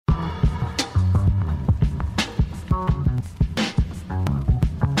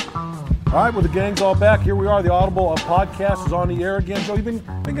All right, well, the gang's all back. Here we are. The Audible podcast is on the air again. Joe, you've been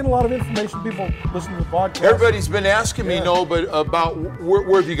getting a lot of information. People listen to the podcast. Everybody's been asking me, but about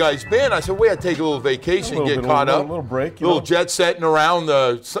where have you guys been? I said, we had to take a little vacation, get caught up. A little break. A little jet setting around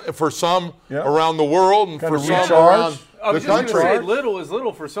for some around the world and kind for some recharge. around I was the just country. going to say little is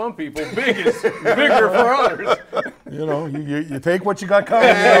little for some people, big is bigger for others. You know, you take what you got coming.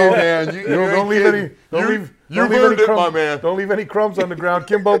 Hey, you know? man, You don't leave any. You heard it, my man. Don't leave any crumbs on the ground.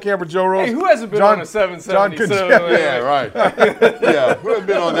 Kimbo Camper, Joe Rose. Hey, who hasn't been on a 777? Yeah, right. Yeah, who hasn't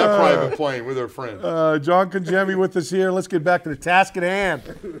been on that private plane with their friends? John Congemi with us here. Let's get back to the task at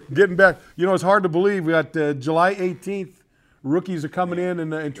hand. Getting back. You know, it's hard to believe. We got July 18th. Rookies are coming in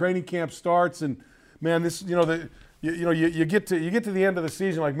and training camp starts. And man, this you get to the end of the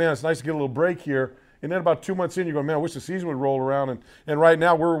season like, man, it's nice to get a little break here. And then about 2 months in, you go, man, I wish the season would roll around. And right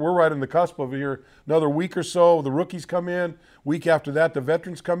now, we're right in the cusp of it here. Another week or so, the rookies come in. Week after that, the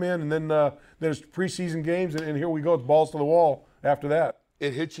veterans come in. And then there's preseason games, and here we go. It's balls to the wall after that.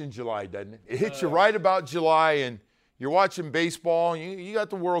 It hits you in July, doesn't it? It hits you right about July, and you're watching baseball. And you got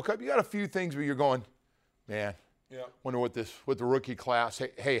the World Cup. You got a few things where you're going, man, wonder what the rookie class,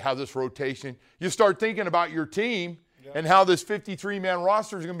 hey, how this rotation. You start thinking about your team and how this 53-man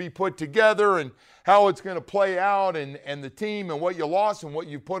roster is going to be put together and how it's going to play out and the team and what you lost and what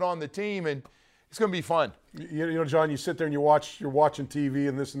you put on the team, and it's going to be fun. You know, John, you sit there and you're watching TV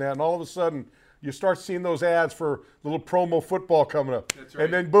and this and that, and all of a sudden you start seeing those ads for little promo football coming up. That's right.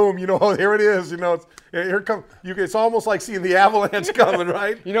 And then boom, here it is. Here comes. It's almost like seeing the avalanche coming,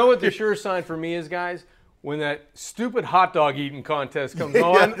 right? You know what the sure sign for me is, guys? When that stupid hot dog eating contest comes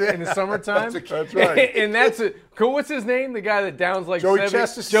on in the summertime. That's right. And that's it. What's his name? The guy that downs like Joey 7.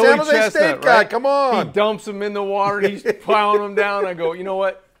 Chestnut, Joey San Jose Chestnut, State guy. right? Come on. He dumps him in the water. And he's plowing them down. I go, you know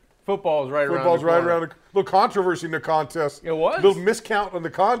what? Football's right around the corner. Football's right around the little controversy in the contest. It was. A little miscount in the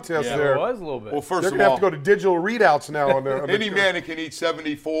contest there. It was a little bit. Well, first They're of going to all, have to go to digital readouts now. any man that can eat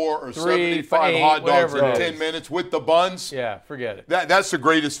 74 or 3, 75 8, hot dogs in whatever it 10 is. minutes with the buns, Yeah, forget it. that's the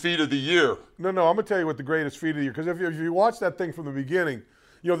greatest feat of the year. No, I'm going to tell you what the greatest feat of the year, because if you watch that thing from the beginning,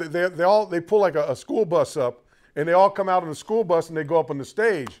 they pull like a school bus up, and they all come out in the school bus and they go up on the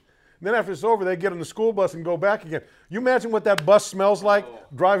stage. And then after it's over, they get on the school bus and go back again. You imagine what that bus smells like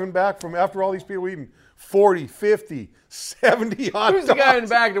driving back from after all these people eating 40, 50, 70 hot dogs. Who's the guy in the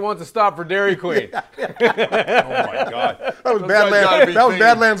back that wants to stop for Dairy Queen? Oh, my God. That was guys gotta be thinking.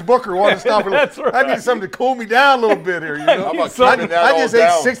 Badlands Booker wanting to stop. That's right. I need something to cool me down a little bit here. How about keeping that I all just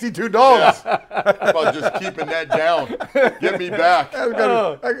down? ate $62. How about just keeping that down? Get me back.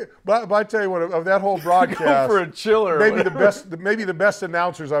 But I tell you what, of that whole Go broadcast, for a chiller. maybe the best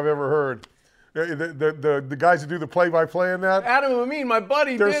announcers I've ever heard. The guys that do the play-by-play in that. Adam Amin, my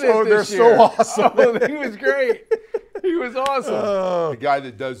buddy, They're did so- it this they're year. so awesome. Oh, he was great. He was awesome. The guy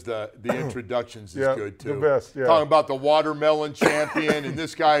that does the introductions is good, too. the best, yeah. Talking about the watermelon champion, and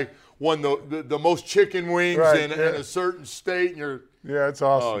this guy won the most chicken wings in a certain state. And It's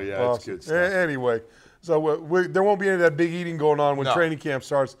awesome. Oh, yeah, awesome. it's good stuff. Anyway, so there won't be any of that big eating going on when training camp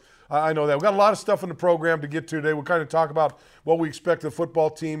starts. I know that. We've got a lot of stuff in the program to get to today. We'll kind of talk about what we expect the football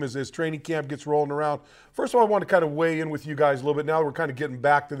team as training camp gets rolling around. First of all, I want to kind of weigh in with you guys a little bit. Now we're kind of getting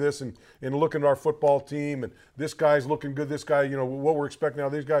back to this and looking at our football team, and this guy's looking good. This guy, what we're expecting out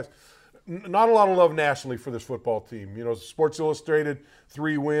of these guys. Not a lot of love nationally for this football team. Sports Illustrated,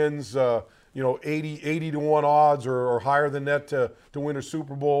 3 wins, 80 to 1 odds or higher than that to win a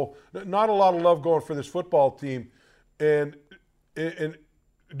Super Bowl. Not a lot of love going for this football team. And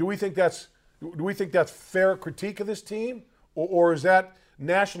do we think that's fair critique of this team, or is that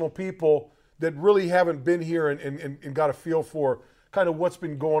national people that really haven't been here and got a feel for kind of what's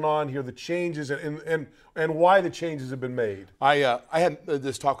been going on here, the changes and why the changes have been made? I had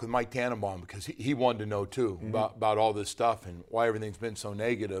this talk with Mike Tannenbaum because he wanted to know too about all this stuff and why everything's been so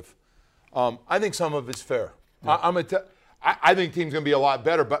negative. I think some of it's fair. Yeah. I think the team's going to be a lot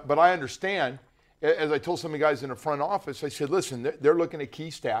better, but I understand. As I told some of the guys in the front office, I said, listen, they're looking at key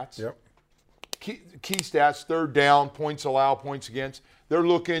stats. Yep. Key stats, third down, points allowed, points against. They're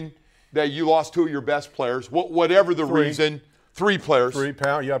looking that you lost 2 of your best players, whatever the reason. 3 players. 3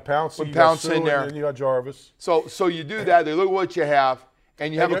 pounds. You got Pounce, you got Sue, in there, and you got Jarvis. So you do that. They look at what you have,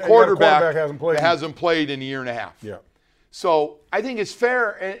 and you have a quarterback that hasn't played in a year and a half. Yeah. So I think it's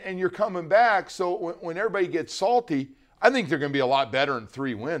fair, and you're coming back. So when everybody gets salty, I think they're going to be a lot better in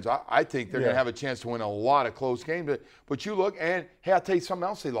 3 wins. I think they're going to have a chance to win a lot of close games. But you look, and hey, I'll tell you something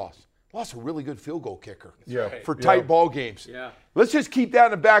else they lost. Lost a really good field goal kicker for tight ball games. Yeah. Let's just keep that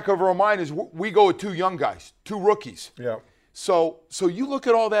in the back of our mind as we go with 2 young guys, 2 rookies. Yeah. So you look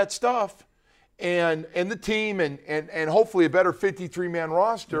at all that stuff and the team and hopefully a better 53-man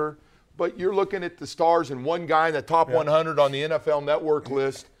roster. but you're looking at the stars and one guy in the top 100 on the NFL Network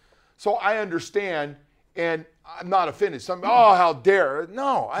list. So I understand, and I'm not offended. Some, oh, how dare.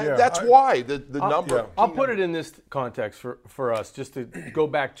 No, that's why the number. Yeah. I'll put it in this context for us, just to go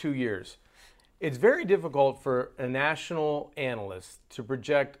back 2 years. It's very difficult for a national analyst to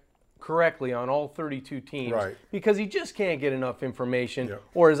project correctly on all 32 teams because he just can't get enough information,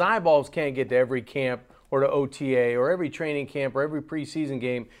 or his eyeballs can't get to every camp or to OTA or every training camp or every preseason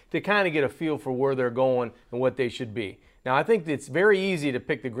game to kind of get a feel for where they're going and what they should be. Now, I think it's very easy to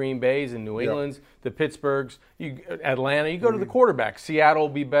pick the Green Bays and New Englands, the Pittsburghs, Atlanta. You go to the quarterback. Seattle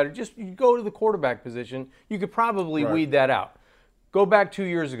will be better. Just you go to the quarterback position. You could probably weed that out. Go back 2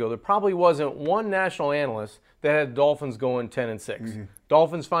 years ago. There probably wasn't one national analyst that had Dolphins going 10-6.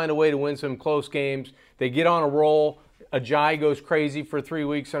 Dolphins find a way to win some close games. They get on a roll. Ajayi goes crazy for 3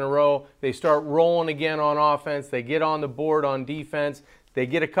 weeks in a row. They start rolling again on offense. They get on the board on defense. They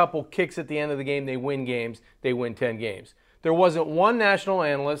get a couple kicks at the end of the game. They win games. They win 10 games. There wasn't one national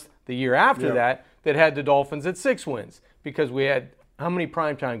analyst the year after that had the Dolphins at 6 wins because we had how many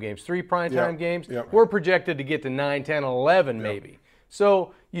primetime games? 3 primetime games? We're projected to get to 9, 10, 11 maybe.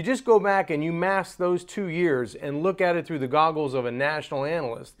 So you just go back and you mask those 2 years and look at it through the goggles of a national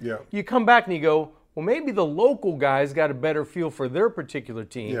analyst. You come back and you go, well, maybe the local guys got a better feel for their particular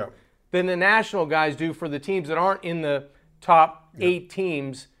team than the national guys do for the teams that aren't in the top 8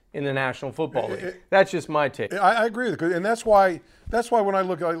 teams in the National Football League. That's just my take. I agree with it, and that's why when I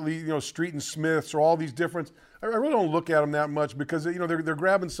look at Street and Smiths or all these different, I really don't look at them that much because they're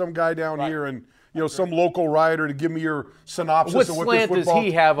grabbing some guy down here and some local writer to give me your synopsis of what this football. What slant does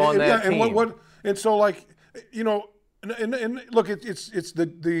he have on that team? And so and look, it's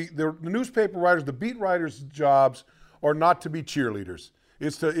the newspaper writers, the beat writers' jobs are not to be cheerleaders.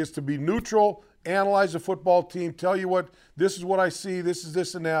 It's to be neutral, analyze the football team, tell you what, this is what I see, this is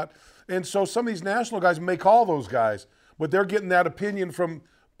this and that. And so some of these national guys may call those guys, but they're getting that opinion from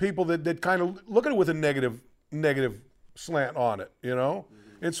people that kind of look at it with a negative slant on it,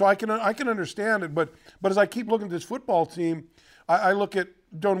 And so I can understand it, but as I keep looking at this football team, I look at,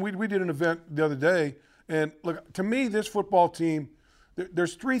 we did an event the other day, and look, to me, this football team,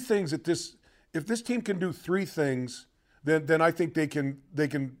 there's 3 things that if this team can do 3 things, then I think they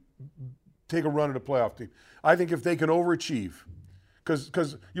can take a run at a playoff team. I think if they can overachieve,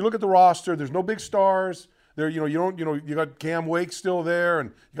 because you look at the roster, there's no big stars. There, you got Cam Wake still there,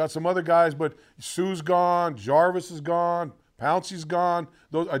 and you got some other guys, but Sue's gone, Jarvis is gone, Pouncey's gone,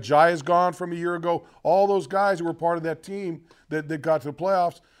 Ajayi is gone from a year ago. All those guys who were part of that team that got to the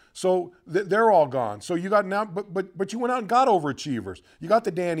playoffs, so they're all gone. So you got now, but you went out and got overachievers. You got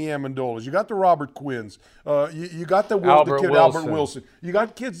the Danny Amendolas, you got the Robert Quinns, you got the kid Albert Wilson. You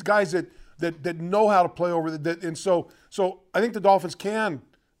got guys that know how to play over and so I think the Dolphins can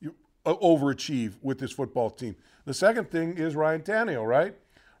overachieve with this football team. The second thing is Ryan Tannehill, right?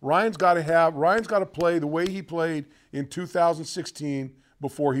 Ryan's got to play the way he played in 2016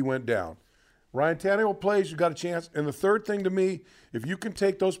 before he went down. Ryan Tannehill plays, you got a chance. And the third thing to me, if you can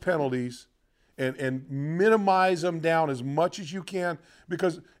take those penalties and minimize them down as much as you can,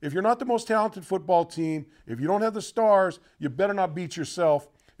 because if you're not the most talented football team, if you don't have the stars, you better not beat yourself.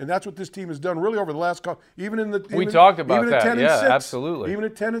 And that's what this team has done really over the last couple. We talked about that. 10 and 6, absolutely. Even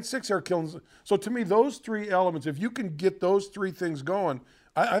at 10-6, they're killing. So to me, those 3 elements, if you can get those 3 things going,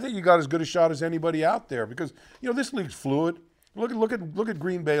 I think you got as good a shot as anybody out there because this league's fluid. Look at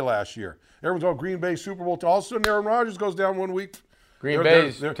Green Bay last year. Everyone's Green Bay Super Bowl. All of a sudden, Aaron Rodgers goes down 1 week. Green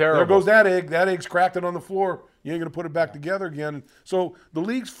Bay's terrible. There goes that egg. That egg's cracked it on the floor. You ain't going to put it back together again. So the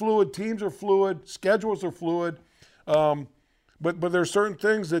league's fluid. Teams are fluid. Schedules are fluid. But there are certain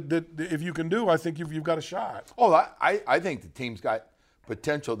things that if you can do, I think you've got a shot. Oh, I think the team's got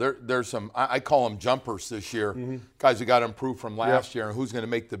potential. There's some, I call them jumpers this year, guys who got to improve from last year and who's going to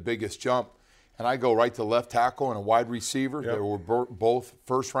make the biggest jump. And I go right to left tackle and a wide receiver. They were both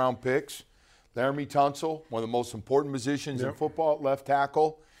first-round picks. Laremy, Tunsil, one of the most important positions in football at left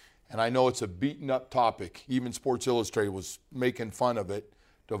tackle. And I know it's a beaten-up topic. Even Sports Illustrated was making fun of it.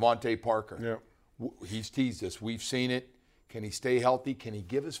 Devontae Parker. He's teased us. We've seen it. Can he stay healthy? Can he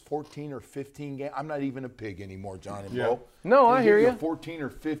give us 14 or 15 games? I'm not even a pig anymore, John and Bo. No, I hear you. 14 or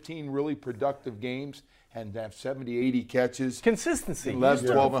 15 really productive games and have 70, 80 catches. Consistency.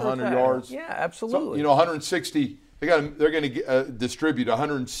 1,200 yards. Yeah, absolutely. So, 160. They're going to distribute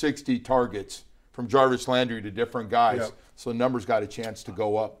 160 targets from Jarvis Landry to different guys. So the numbers got a chance to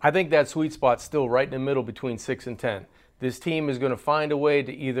go up. I think that sweet spot's still right in the middle between 6 and 10. This team is going to find a way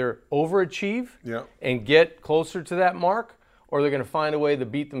to either overachieve and get closer to that mark, or they're going to find a way to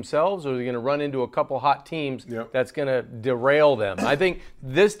beat themselves, or they're going to run into a couple hot teams that's going to derail them. I think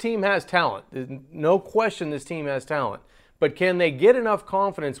this team has talent. There's no question this team has talent. But can they get enough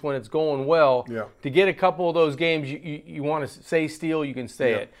confidence when it's going well to get a couple of those games you want to say steal, you can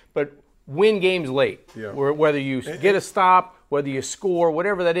say it. But win games late, whether you get a stop, whether you score,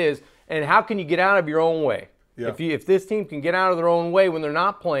 whatever that is. And how can you get out of your own way? If this team can get out of their own way when they're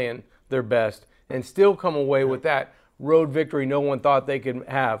not playing their best and still come away with that road victory no one thought they could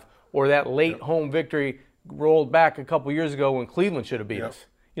have, or that late home victory rolled back a couple years ago when Cleveland should have beat us.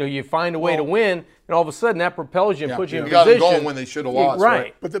 You know, you find a way to win, and all of a sudden that propels you and puts you in position. You got them going when they should have lost.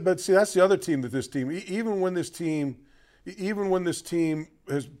 Right. But see, that's the other team that this team, even when this team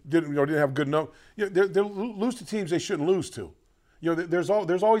didn't have good enough, they lose to teams they shouldn't lose to. You know, there's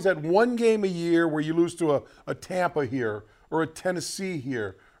always that one game a year where you lose to a Tampa here or a Tennessee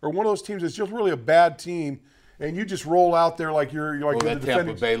here or one of those teams that's just really a bad team, and you just roll out there like you're like the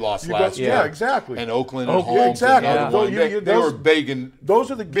defending. Tampa Bay lost last year. Yeah, exactly. And Oakland at home. Exactly. They were begging. Those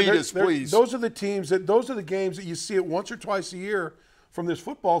are the beat us, please. Those are the teams those are the games that you see it once or twice a year from this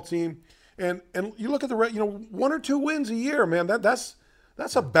football team, and you look at the one or two wins a year, man. That's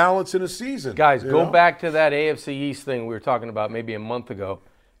a balance in a season. Guys, go back to that AFC East thing we were talking about maybe a month ago.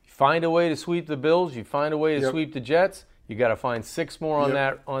 You find a way to sweep the Bills. You find a way to sweep the Jets. You got to find 6 more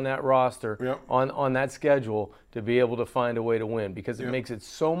on that roster, on that schedule to be able to find a way to win, because it makes it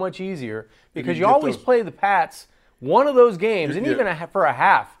so much easier, because you always play the Pats one of those games, and even for a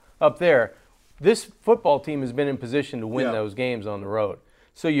half up there, this football team has been in position to win those games on the road.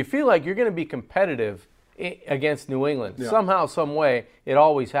 So you feel like you're going to be competitive against New England. Somehow, some way, it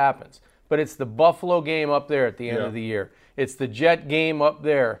always happens. But it's the Buffalo game up there at the end of the year. It's the Jet game up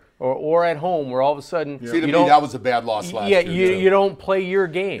there or at home where all of a sudden See, to me, that was a bad loss last year. You don't play your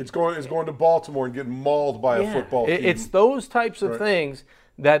game. It's going to Baltimore and getting mauled by a football team. It's those types of things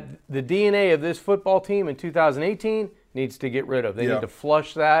that the DNA of this football team in 2018 needs to get rid of. They need to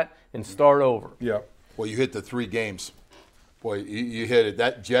flush that and start over. Yeah. Well, you hit the 3 games. Boy, you hit it.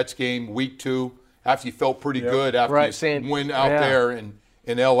 That Jets game, week 2, after you felt pretty good after you win out there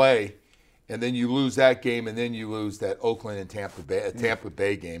in L.A., and then you lose that game, and then you lose that Oakland and Tampa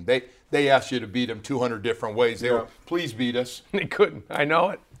Bay game. They asked you to beat them 200 different ways. They were, please beat us. They couldn't. I know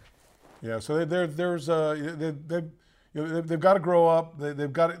it. Yeah. So they've got to grow up.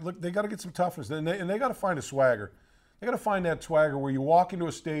 They've got to get some toughness, and they got to find a swagger. They got to find that swagger where you walk into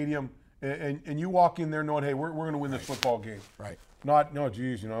a stadium and you walk in there knowing, hey, we're going to win this football game. Right. Not, no,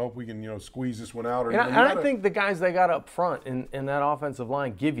 geez, hope we can, squeeze this one out. I think the guys they got up front in that offensive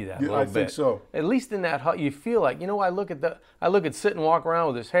line give you that a little bit. I think so. At least in that, you feel like, I look at Sit and walk around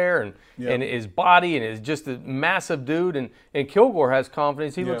with his hair and his body and is just a massive dude, and Kilgore has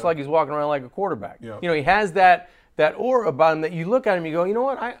confidence. He looks like he's walking around like a quarterback. Yeah. He has that aura about him that you look at him, you go, you know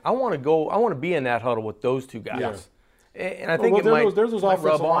what, I want to be in that huddle with those two guys. Yeah. And I think there's those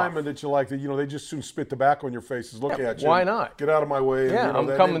offensive linemen that you like that they just soon spit tobacco in your faces, look at you. Why not? Get out of my way. Yeah, I'm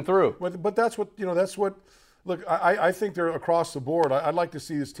coming through. But that's what Look, I think they're across the board. I'd like to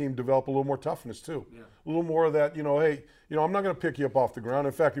see this team develop a little more toughness too. Yeah. A little more of that. Hey, I'm not going to pick you up off the ground.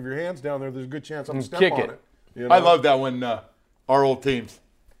 In fact, if your hand's down there's a good chance I'm going to step on it. I love that when our old teams,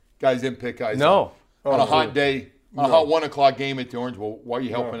 guys didn't pick guys up. On a hot day. A hot 1 o'clock game at the Orange Bowl. Why are you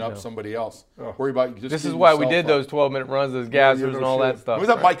helping up somebody else? Worry about you. This is why we did those 12-minute runs, those gassers, and all that stuff. Was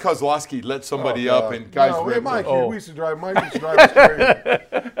that Mike Kozlowski let somebody up and guys? Mike used to drive us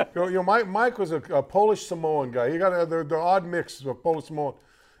crazy. Mike was a Polish Samoan guy. He got the odd mix of Polish Samoan,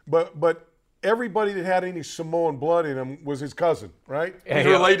 but everybody that had any Samoan blood in him was his cousin, right? He's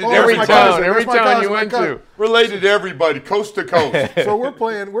related to every town you went to. Related to everybody, coast to coast. So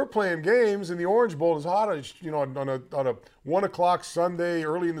we're playing games, and the Orange Bowl is hot, on a 1 o'clock Sunday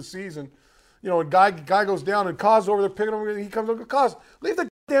early in the season. And guy goes down, and Kaz over there picking him. He comes over, Kaz, leave the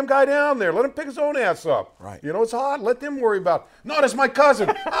damn guy down there. Let him pick his own ass up. Right. It's hot. Let them worry about it. No, that's my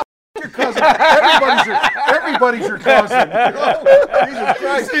cousin. Your cousin. Everybody's your cousin. Jesus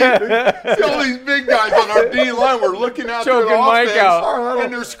Christ. See all these big guys on our D line. We're looking out there Mike out,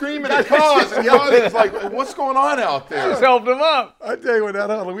 and they're screaming at cause. And the audience like, what's going on out there? Just helped him up. I tell you what, that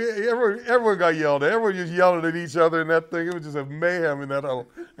huddle, everyone got yelled at. Everyone just yelling at each other in that thing. It was just a mayhem in that huddle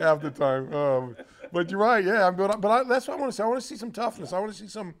half the time. But you're right. Yeah, that's what I want to see. I want to see some toughness. I want to see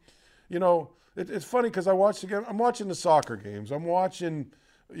some. It's funny because I'm watching the soccer games. I'm watching.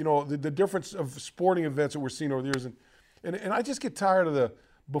 The difference of sporting events that we're seeing over the years, and I just get tired of the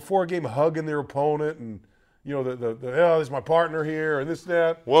before a game hugging their opponent and this is my partner here and this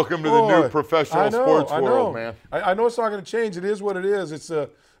that. Welcome to the new professional sports world, man. I know it's not going to change. It is what it is. It's a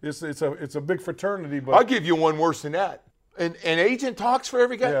big fraternity. But I'll give you one worse than that. An agent talks for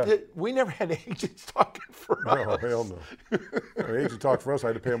every guy? Yeah. We never had agents talking for us. No, hell no. An agent talked for us. I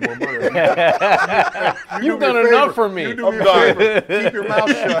had to pay him more money. You've done enough for me. You do me a favor. Keep your mouth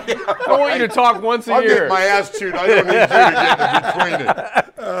shut. I want you to talk once a I'll year. get my ass chewed. I don't need you to get in between it.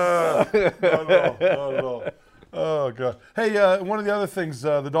 Not at all. Oh, God. Hey, one of the other things,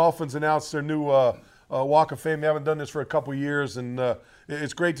 the Dolphins announced their new Walk of Fame. They haven't done this for a couple years, and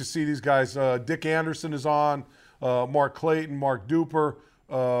it's great to see these guys. Dick Anderson is on, Mark Clayton, Mark Duper,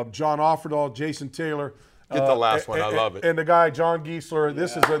 John Offerdahl, Jason Taylor. Get the last one. I love it. And the guy, John Giesler.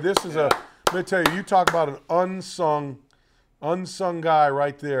 This is a let me tell you talk about an unsung guy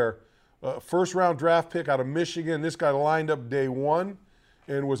right there. First-round draft pick out of Michigan. This guy lined up day one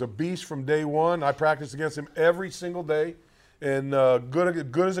and was a beast from day one. I practiced against him every single day. And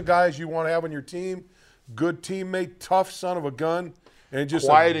good as a guy as you want to have on your team. Good teammate, tough son of a gun. And just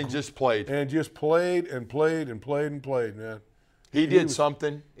quiet and just played. And just played and played and played and played, man. He did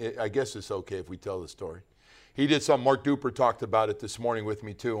something. I guess it's okay if we tell the story. He did something. Mark Duper talked about it this morning with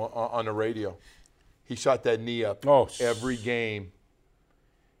me, too, on the radio. He shot that knee up every game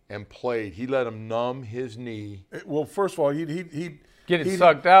and played. He let him numb his knee. Well, first of all, he'd get it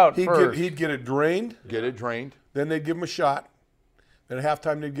sucked out first. He'd get it drained. Get it drained. Then they'd give him a shot. Then at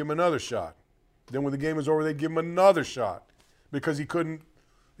halftime, they'd give him another shot. Then when the game was over, they'd give him another shot because he couldn't.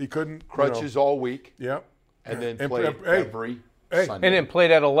 Crutches all week. Yep. And then played every Sunday. And then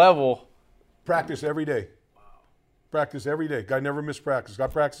played at a level. Practice every day. Practice every day. Guy never missed practice.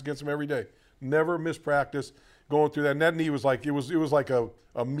 Got practice against him every day. Never missed practice. Going through that. And that knee was like it was like a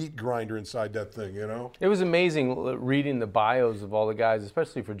meat grinder inside that thing, you know? It was amazing reading the bios of all the guys,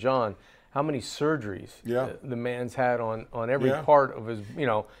 especially for John, how many surgeries the man's had on every part of his,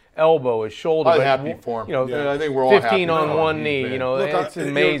 elbow, his shoulder. I'm happy for him. I think we're all 15 happy on one knee. Look, it's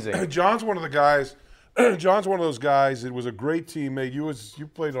amazing. John's one of the guys. John's one of those guys. It was a great teammate. You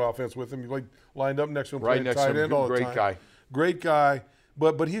played offense with him. You played lined up next to him, right played next tight to him. end all the time. Great guy. Great guy.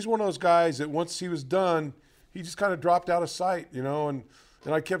 But he's one of those guys that once he was done, he just kind of dropped out of sight, And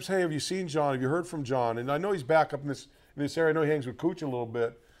I kept saying, "Have you seen John? Have you heard from John?" And I know he's back up in this area. I know he hangs with Cooch a little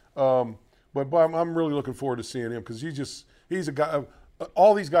bit. But I'm really looking forward to seeing him because he's a guy.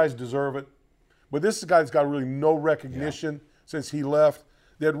 All these guys deserve it, but this is a guy that's got really no recognition since he left.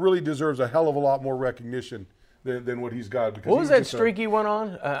 That really deserves a hell of a lot more recognition than what he's got. Because what was that streak he went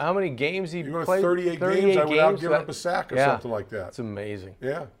on? How many games he played? 38 games without giving up a sack or something like that. It's amazing.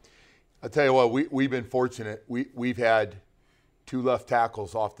 Yeah. I'll tell you what, we've been fortunate. We've had two left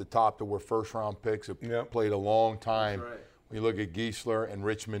tackles off the top that were first-round picks that played a long time. That's right. When you look at Giesler and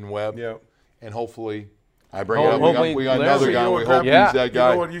Richmond Webb. Yeah. And hopefully, I bring it up. We got another guy. We hope he's that guy.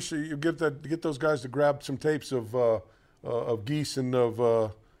 You know what? You get those guys to grab some tapes of Geese and of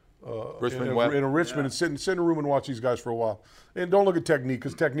Richmond Webb in Richmond and sit in a room and watch these guys for a while. And don't look at technique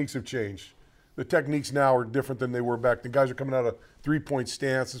because techniques have changed. The techniques now are different than they were back. The guys are coming out of 3-point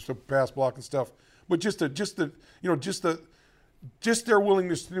stance, pass block and stuff. But just their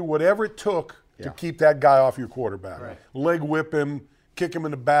willingness to do whatever it took to keep that guy off your quarterback. Right. Leg whip him. Kick him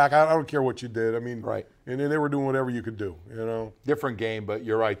in the back. I don't care what you did. I mean, right. And then they were doing whatever you could do. Different game, but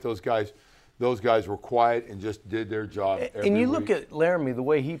you're right. Those guys were quiet and just did their job. And you look at Laremy, the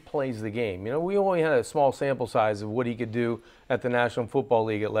way he plays the game. We only had a small sample size of what he could do at the National Football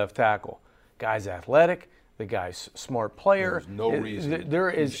League at left tackle. Guy's athletic. The guy's smart player. There's no reason.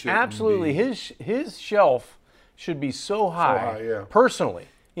 There is absolutely his shelf should be so high. Personally.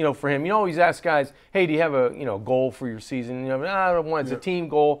 For him, you always ask guys, hey, do you have a goal for your season? I don't want it's a team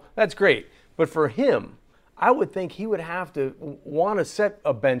goal. That's great. But for him, I would think he would have to want to set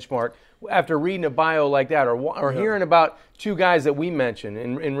a benchmark after reading a bio like that or hearing about two guys that we mentioned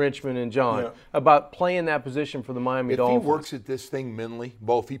in Richmond and John about playing that position for the Miami Dolphins. If he works at this thing mentally,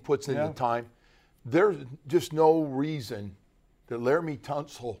 both he puts in the time, there's just no reason that Laremy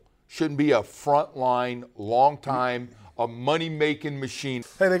Tunsil shouldn't be a frontline, long-time, a money-making machine.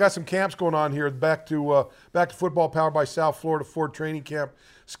 Hey, they got some camps going on here. Back to football, powered by South Florida Ford training camp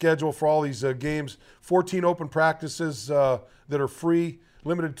schedule for all these games. 14 open practices that are free,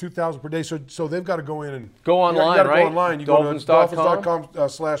 limited to 2,000 per day. So they've got to go in and go online, you got to right? go online. You Dolphins.com? go to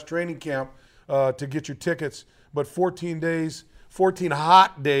Dolphins.com/training camp to get your tickets. But 14 days, 14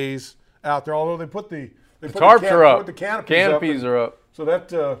 hot days out there. Although they put the tarps are up, the canopies are up. So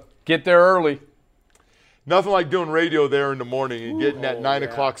that get there early. Nothing like doing radio there in the morning and getting that 9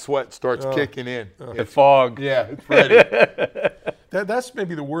 o'clock sweat starts kicking in. The fog. Yeah, it's ready. That's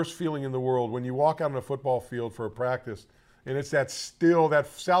maybe the worst feeling in the world when you walk out on a football field for a practice and it's that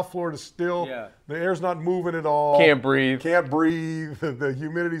South Florida still. Yeah. The air's not moving at all. Can't breathe. The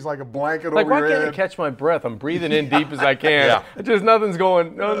humidity's like a blanket Like, over your why can't I head. catch my breath? I'm breathing in deep as I can. Yeah. It's just nothing's going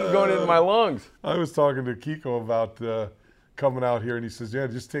into my lungs. I was talking to Kiko about coming out here, and he says, "Yeah,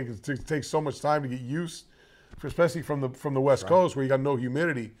 it just takes so much time to get used, especially from the West Coast where you got no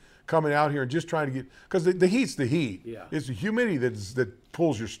humidity. Coming out here and just trying to get, because the heat's the heat. Yeah. It's the humidity that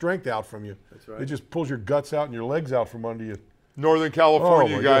pulls your strength out from you. That's right. It just pulls your guts out and your legs out from under you. Northern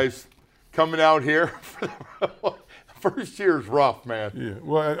California my guys coming out here. First year's rough, man. Yeah.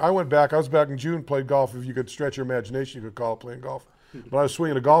 Well, I was back in June, played golf. If you could stretch your imagination, you could call it playing golf. But I was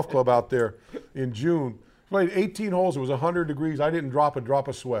swinging a golf club out there in June. Played 18 holes. It was 100 degrees. I didn't drop a drop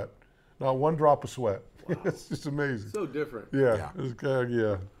of sweat. Not one drop of sweat. Wow. It's just amazing. So different. Yeah.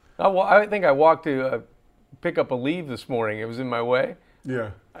 Yeah. I think I walked to pick up a leaf this morning. It was in my way. Yeah.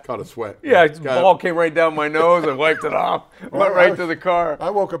 Caught a sweat. Yeah, the ball came right down my nose. I wiped it off. Went right to the car.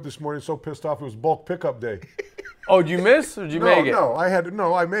 I woke up this morning so pissed off. It was bulk pickup day. Oh, did you miss or did you make it? No,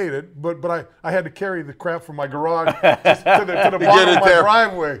 I made it, but I had to carry the crap from my garage just to the bottom of my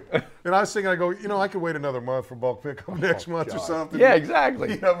driveway. And I was thinking, I go, I could wait another month for bulk pickup next month or something. Yeah,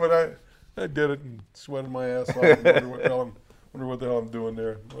 exactly. Yeah, but I did it and sweated my ass off. And wonder what the hell I'm doing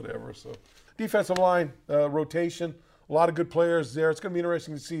there. Whatever. So, defensive line rotation. A lot of good players there. It's going to be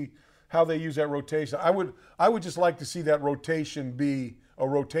interesting to see how they use that rotation. I would just like to see that rotation be a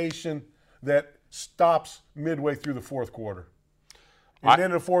rotation that stops midway through the fourth quarter. And then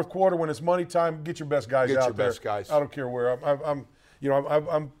in the fourth quarter, when it's money time, get your best guys out there. Get your best guys. I don't care where.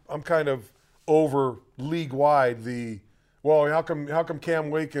 I'm kind of over league wide. How come Cam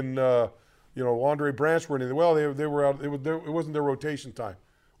Wake and Andre Branch weren't in there? Well, they were out. It wasn't their rotation time.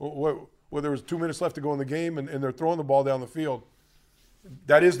 Well, there was 2 minutes left to go in the game, and they're throwing the ball down the field.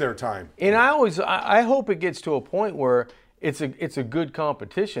 That is their time. And I hope it gets to a point where it's a good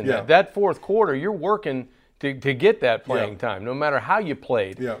competition. Yeah. That fourth quarter, you're working to get that playing time, no matter how you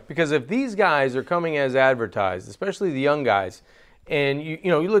played. Yeah. Because if these guys are coming as advertised, especially the young guys, and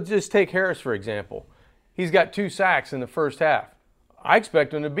you just take Harris for example, he's got 2 sacks in the first half. I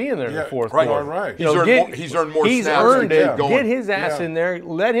expect him to be in there in the fourth quarter. Right. He's earned more He's snaps. earned it. Going. Get his ass in there.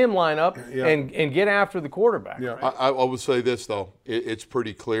 Let him line up and get after the quarterback. Yeah. Right? I will say this, though. It's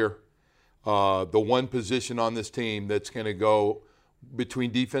pretty clear. The one position on this team that's going to go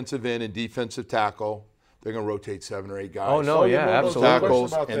between defensive end and defensive tackle, they're going to rotate 7 or 8 guys. Oh, no, yeah, absolutely.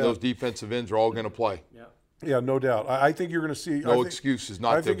 Tackles and those defensive ends are all going to play. Yeah. Yeah, no doubt. I think you're going to see excuses.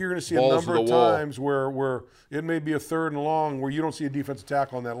 I think you're going to see a number of times where it may be a 3rd and long where you don't see a defensive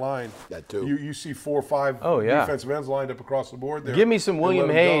tackle on that line. That too. You see 4 or 5 defensive ends lined up across the board there. Give me some William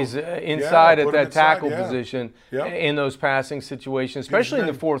Hayes inside at that tackle position in those passing situations, especially in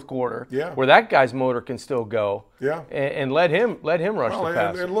the fourth quarter, where that guy's motor can still go. Yeah. And let him rush the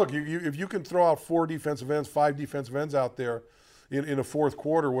pass. And look, if you can throw out 4 defensive ends, 5 defensive ends out there in a fourth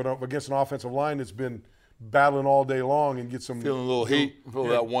quarter against an offensive line that's been battling all day long and get some feeling a little heat, feel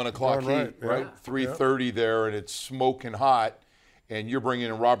that 1 o'clock heat, right? 3:30 there, and it's smoking hot, and you're bringing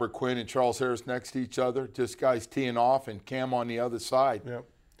in Robert Quinn and Charles Harris next to each other. Just guys teeing off, and Cam on the other side. Yeah,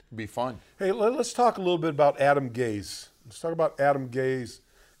 it'd be fun. Hey, let's talk a little bit about Adam Gase. Let's talk about Adam Gase,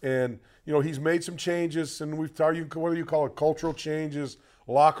 and he's made some changes, and we've talked. Whether you call it cultural changes,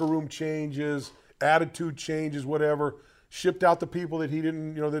 locker room changes, attitude changes, whatever. Shipped out the people that he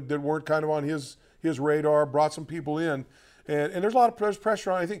didn't, that weren't kind of on his radar, brought some people in, and there's a lot of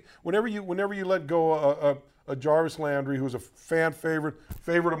pressure on. I think whenever you let go a Jarvis Landry, who's a fan favorite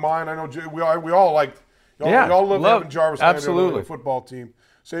of mine. I know we all liked. We all love having Jarvis Landry on the football team.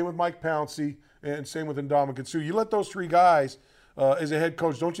 Same with Mike Pouncey and same with Ndamukong Suh. You let those 3 guys as a head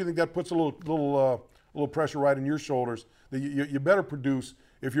coach. Don't you think that puts a little pressure right on your shoulders that you better produce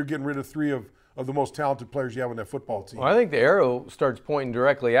if you're getting rid of 3 of the most talented players you have on that football team? Well, I think the arrow starts pointing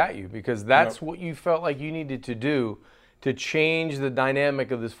directly at you because that's what you felt like you needed to do to change the dynamic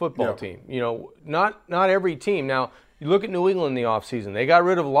of this football team. Not every team. Now, you look at New England in the offseason. They got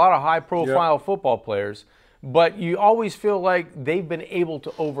rid of a lot of high-profile football players, but you always feel like they've been able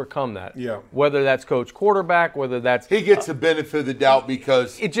to overcome that. Yeah. Whether that's coach quarterback, whether that's he gets the benefit of the doubt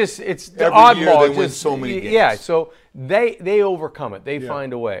because it's the every oddball. year they win so many games. Yeah, so they overcome it. They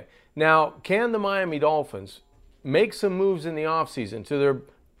find a way. Now, can the Miami Dolphins make some moves in the offseason to their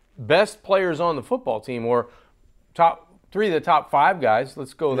best players on the football team or top 3 of the top 5 guys,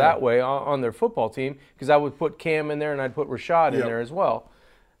 let's go that way, on their football team, because I would put Cam in there and I'd put Rashad in there as well.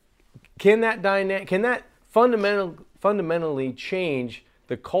 Can that fundamentally change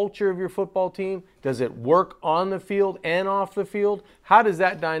the culture of your football team? Does it work on the field and off the field? How does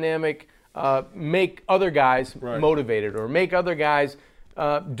that dynamic make other guys motivated or make other guys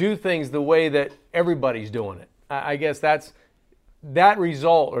do things the way that everybody's doing it. I guess that's that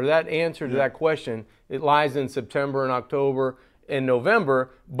result or that answer to that question. It lies in September and October and November,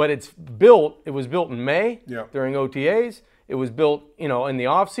 but it was built in May during OTAs. It was built, in the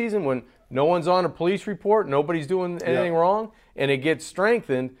off season when no one's on a police report, nobody's doing anything wrong, and it gets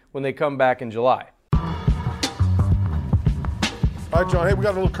strengthened when they come back in July. All right, John. Hey, we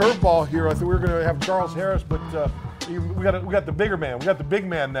got a little curveball here. I think we were going to have Charles Harris, but we got the bigger man. We got the big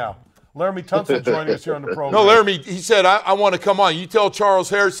man now. Laremy Tunsil joining us here on the program. No, Laremy, he said, I want to come on. You tell Charles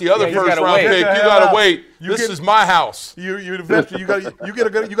Harris, the other first-round pick, you got to wait. This is my house. You're an investor. You got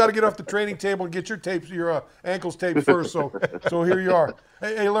to get off the training table and get your ankles taped first. So here you are.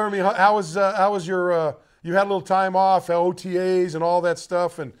 Hey, Laremy, how was your? You had a little time off, OTAs and all that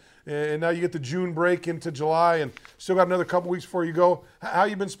stuff, and now you get the June break into July, and still got another couple weeks before you go. How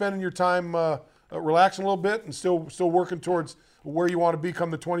you been spending your time relaxing a little bit and still working towards where you want to be come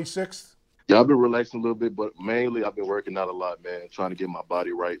the 26th? Yeah, I've been relaxing a little bit, but mainly I've been working out a lot, man, trying to get my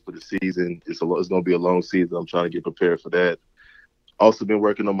body right for the season. It's going to be a long season. I'm trying to get prepared for that. Also been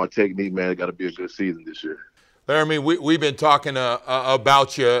working on my technique, man. It got to be a good season this year. Laremy, we've been talking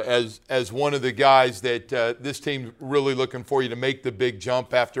about you as one of the guys that this team's really looking for you to make the big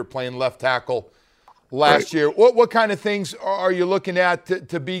jump after playing left tackle last year. What kind of things are you looking at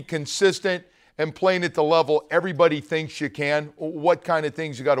to be consistent and playing at the level everybody thinks you can? What kind of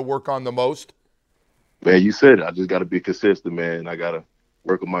things you got to work on the most? Man, you said it. I just got to be consistent, man. I got to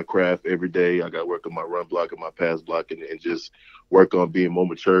work on my craft every day. I got to work on my run block and my pass block and just work on being more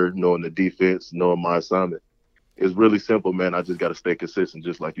mature, knowing the defense, knowing my assignment. It's really simple, man. I just got to stay consistent,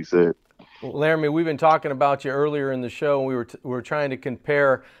 just like you said. Well, Laremy, we've been talking about you earlier in the show, and we were trying to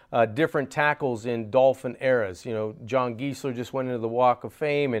compare different tackles in Dolphin eras. John Giesler just went into the Walk of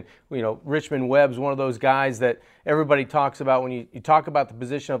Fame, and Richmond Webb's one of those guys that everybody talks about when you talk about the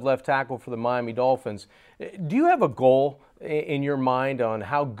position of left tackle for the Miami Dolphins. Do you have a goal in your mind on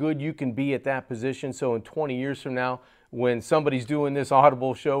how good you can be at that position? So in 20 years from now, when somebody's doing this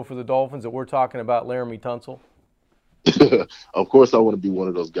Audible show for the Dolphins, that we're talking about Laremy Tunsil? Of course, I want to be one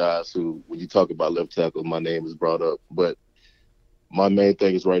of those guys who, when you talk about left tackle, my name is brought up. But my main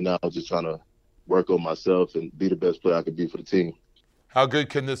thing is right now I'm just trying to work on myself and be the best player I could be for the team. How good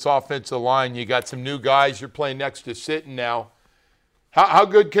can this offensive line? You got some new guys. You're playing next to Sitton now. How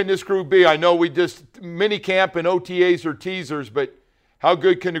good can this group be? I know we just mini camp and OTAs are teasers, but how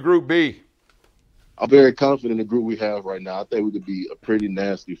good can the group be? I'm very confident in the group we have right now. I think we could be a pretty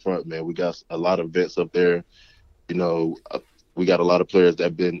nasty front, man. We got a lot of vets up there. We got a lot of players that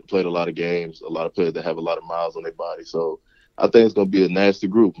have played a lot of games, a lot of players that have a lot of miles on their body. So I think it's going to be a nasty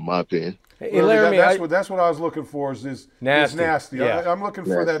group, in my opinion. Hey, Laremy, that's what I was looking for is nasty. Yeah. I'm looking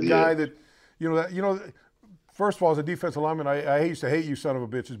for that guy that, first of all, as a defensive lineman, I used to hate you son of a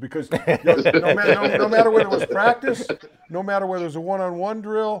bitches because no matter whether it was practice, no matter whether it was a one-on-one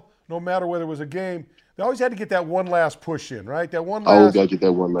drill, no matter whether it was a game, they always had to get that one last push in, right? That one last. Always got to get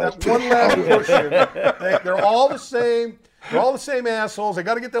that one last push in. They're all the same. They're all the same assholes. They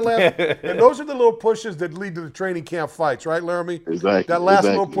got to get that last. And those are the little pushes that lead to the training camp fights, right, Laramie? Exactly. That last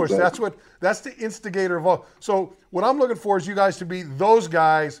little push. Exactly. That's the instigator of all. So what I'm looking for is you guys to be those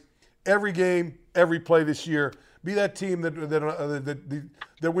guys every game, every play this year. Be that team that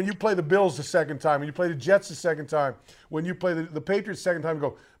when you play the Bills the second time, when you play the Jets the second time, when you play the Patriots the second time, you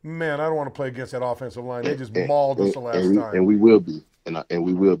go, man, I don't want to play against that offensive line. They just mauled us the last time. And we will be. And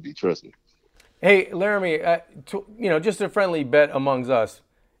we will be, trust me. Hey, Laremy, just a friendly bet amongst us.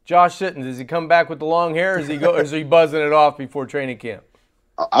 Josh Sitton, does he come back with the long hair, or is he buzzing it off before training camp?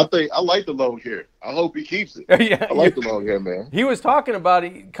 I like the long hair. I hope he keeps it. Yeah, I like the long hair, man. He was talking about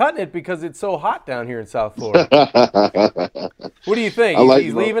cutting it because it's so hot down here in South Florida. What do you think?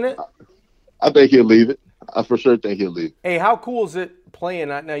 He's leaving it? I think he'll leave it. I for sure think he'll leave. Hey, how cool is it playing?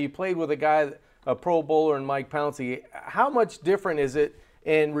 Now, you played with a Pro Bowler in Mike Pouncey. How much different is it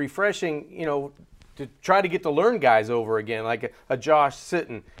and refreshing, to try to get to learn guys over again, like a Josh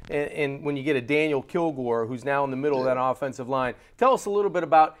Sitton, and when you get a Daniel Kilgore, who's now in the middle of that offensive line. Tell us a little bit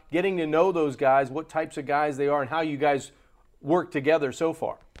about getting to know those guys, what types of guys they are, and how you guys work together so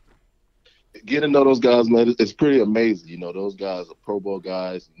far. Getting to know those guys, man, it's pretty amazing. Those guys are Pro Bowl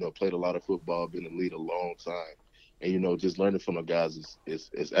guys, played a lot of football, been in the league a long time. And, just learning from the guys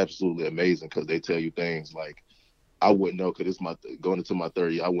is absolutely amazing because they tell you things like, I wouldn't know because it's going into my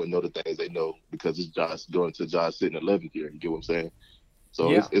third year. I wouldn't know the things they know because it's Josh going to Josh Sitton 11th year. You get what I'm saying? So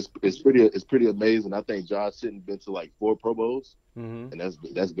yeah. it's pretty amazing. I think Josh Sitton been to like 4 Pro Bowls, and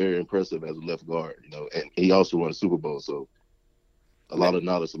that's very impressive as a left guard. And he also won a Super Bowl. So a lot of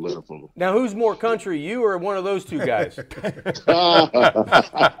knowledge to learn from them. Now, who's more country, you or one of those two guys?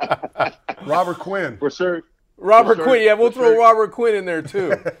 Robert Quinn. For sure. Robert Quinn. Yeah, we'll throw Robert Quinn in there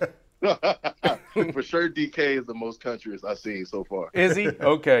too. For sure, DK is the most countryest I've seen so far. Is he?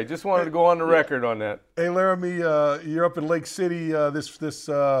 Okay, just wanted to go on the record on that. Hey, Laremy, you're up in Lake City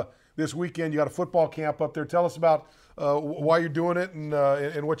this weekend. You got a football camp up there. Tell us about why you're doing it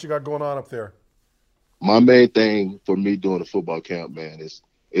and what you got going on up there. My main thing for me doing a football camp, man,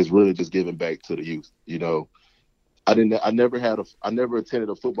 is really just giving back to the youth. You know, I never attended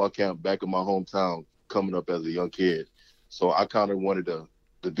a football camp back in my hometown coming up as a young kid, so I kind of wanted to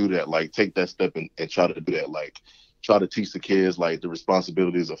do that, like take that step and try to do that, like try to teach the kids like the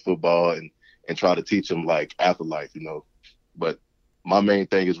responsibilities of football and try to teach them like afterlife, you know. But my main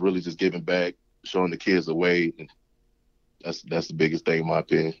thing is really just giving back, showing the kids the way, and that's the biggest thing in my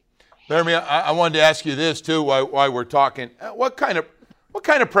opinion. Laremy, I wanted to ask you this too while we're talking. What kind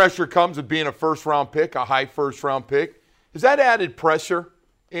of pressure comes with being a first-round pick, a high first-round pick? Is that added pressure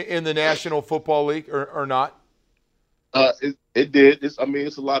in the National Football League or not? It did. It's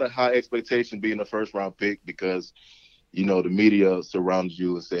a lot of high expectation being a first-round pick because, you know, the media surrounds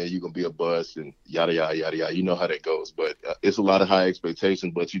you and saying you're going to be a bust and yada, yada, yada, yada. You know how that goes. But it's a lot of high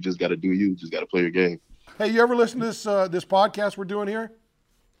expectation, but you just got to do you. Just got to play your game. Hey, you ever listen to this podcast we're doing here?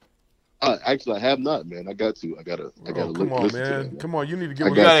 Actually, I have not, man. I got to look. Come on, man. Come on, you need to get.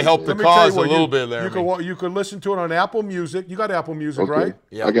 You got to help the cause a little bit, Laremy. You could listen to it on Apple Music. You got Apple Music, right?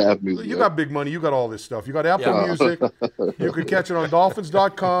 Yeah, I got Apple Music. You got big money. You got all this stuff. You got Apple Music. You could catch it on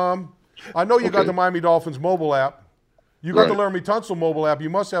Dolphins.com. I know you got the Miami Dolphins mobile app. You got the Laremy Tunsil mobile app.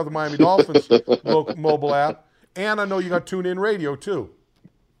 You must have the Miami Dolphins mobile app. And I know you got TuneIn Radio too.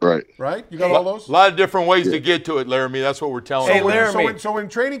 Right? You got all those? A lot of different ways to get to it, Laremy. That's what we're telling you. Laremy. So in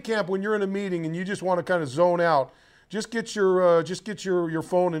training camp, when you're in a meeting and you just want to kind of zone out, just get your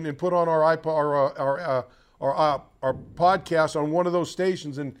phone and put on our iPod, our podcast on one of those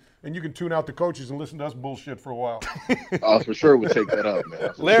stations, and you can tune out the coaches and listen to us bullshit for a while. For sure we'll take that out, man.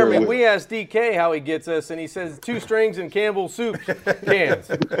 Laremy, we asked DK how he gets us, and he says 2 strings and Campbell's soup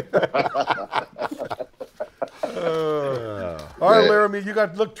cans. All right, Laremy, you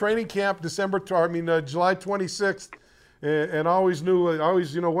got training camp July 26th, and I always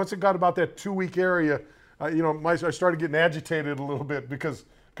knew, once it got about that 2-week area, I started getting agitated a little bit because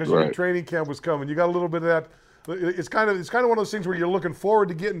your training camp was coming. You got a little bit of that. It's kind of one of those things where you're looking forward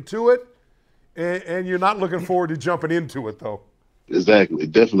to getting to it, and you're not looking forward to jumping into it, though. Exactly,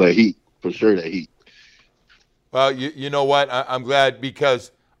 definitely heat for sure. That heat. Well, you know what? I'm glad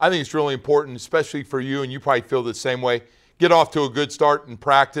because I think it's really important, especially for you, and you probably feel the same way. Get off to a good start in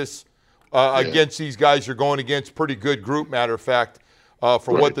practice against these guys you're going against. Pretty good group, matter of fact,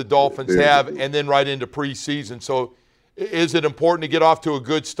 for what the Dolphins have, and then right into preseason. So is it important to get off to a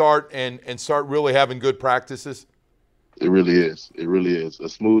good start and start really having good practices? It really is. It really is. A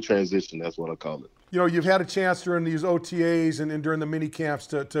smooth transition, that's what I call it. You know, you've had a chance during these OTAs and during the mini camps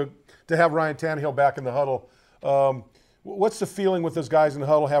to have Ryan Tannehill back in the huddle. What's the feeling with those guys in the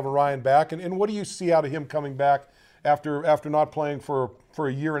huddle having Ryan back, and what do you see out of him coming back after not playing for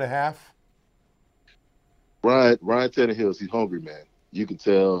a year and a half? Ryan Tannehill, he's hungry, man. You can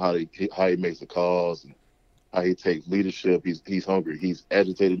tell how he makes the calls and how he takes leadership. He's hungry. He's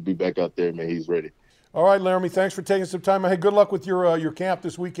agitated to be back out there, man. He's ready. All right, Laremy, thanks for taking some time. Hey, good luck with your camp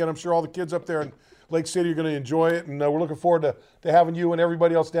this weekend. I'm sure all the kids up there in Lake City are going to enjoy it, and we're looking forward to having you and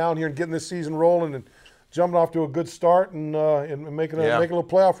everybody else down here and getting this season rolling and jumping off to a good start and making a little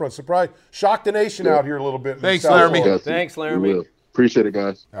playoff run. Surprise, shock the nation out here a little bit. Thanks, Laremy. Thanks, Laremy. Appreciate it,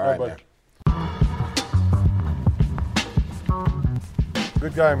 guys. All right, man.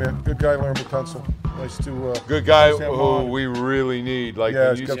 Good guy, man. Good guy, Laremy Tunsil. Nice to good guy who we really need. Like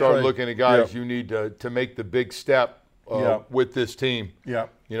when you start looking at guys, you need to make the big step with this team. Yeah.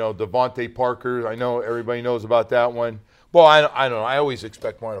 You know, Devontae Parker. I know everybody knows about that one. Well, I don't know. I always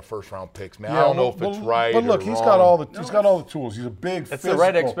expect one of the first-round picks, man. I don't know if it's right. But look, or he's wrong. got all the tools. He's a big. That's the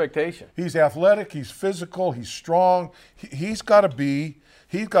right expectation. He's athletic. He's physical. He's strong. He's got to be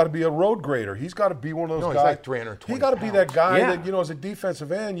a road grader. He's got to be one of those guys. He's like 320 He got to be that guy Yeah. that, as a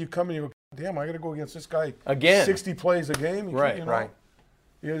defensive end, you come and you go, damn, I got to go against this guy again. 60 plays a game. Right.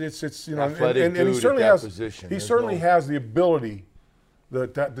 Yeah, it's Athletic and he dude certainly at that has position. He certainly has the ability,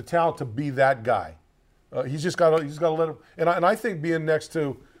 the talent to be that guy. He's got to let him. And I think being next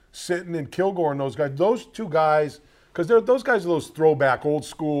to Sitton and Kilgore and those two guys, because those guys are those throwback, old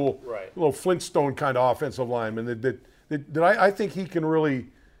school, little Flintstone kind of offensive linemen that I think he can really,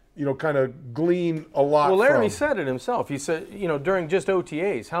 kind of glean a lot. Well, Laremy from. said it himself. He said, during just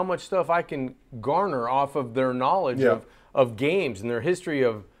OTAs, how much stuff I can garner off of their knowledge of games and their history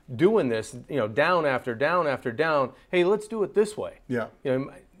of doing this, down after down after down. Hey, let's do it this way. Yeah.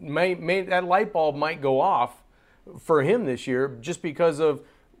 That light bulb might go off for him this year just because of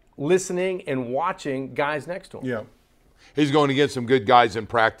listening and watching guys next to him. Yeah. He's going against some good guys in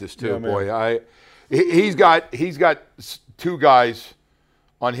practice too, Yeah, boy. He's got 2 guys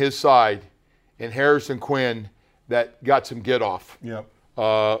on his side, and Harris and Quinn, that got some get off. Yeah.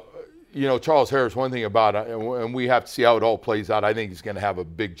 Charles Harris, one thing about it, and we have to see how it all plays out. I think he's going to have a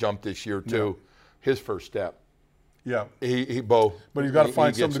big jump this year too. Yeah. His first step. Yeah. But he's got to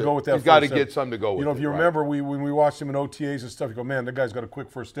find something to go with that. He's got to get something to go with. If you remember, when we watched him in OTAs and stuff, you go, man, that guy's got a quick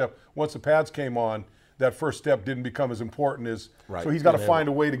first step. Once the pads came on, that first step didn't become as important as. Right. So he's got to find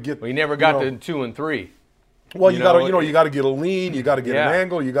a way to get. Well, he never got to 2 and 3. Well, you got to get a lean, you got to get an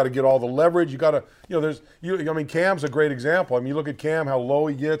angle, you got to get all the leverage, you got to, Cam's a great example. I mean, you look at Cam, how low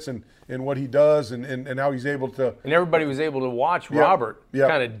he gets and what he does and how he's able to. And everybody was able to watch Robert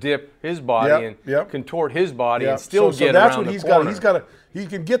kind of dip his body and contort his body and still get that's around what he's corner. got. He's got to. He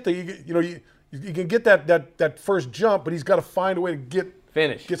can get you can get that first jump, but he's got to find a way to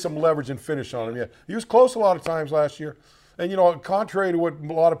get some leverage and finish on him. Yeah, he was close a lot of times last year, and contrary to what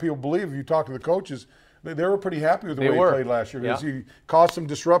a lot of people believe, if you talk to the coaches, they were pretty happy with the way he played last year. Because he caused some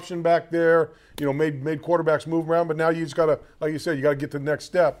disruption back there, made quarterbacks move around. But now you just got to, like you said, you got to get to the next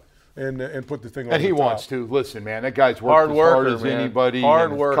step and put the thing on. And he wants to. Listen, man, that guy's worked as hard as anybody.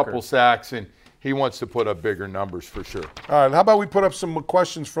 Hard worker. A couple sacks, and he wants to put up bigger numbers for sure. All right, how about we put up some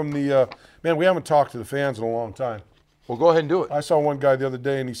questions from the man? We haven't talked to the fans in a long time. Well, go ahead and do it. I saw one guy the other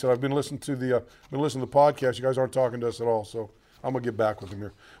day, and he said, "I've been listening to the podcast. You guys aren't talking to us at all, so I'm gonna get back with him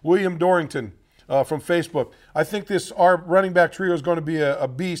here." William Dorrington. From Facebook. I think our running back trio is going to be a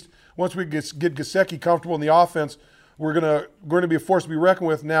beast. Once we get Gesicki comfortable in the offense, we're going to be a force to be reckoned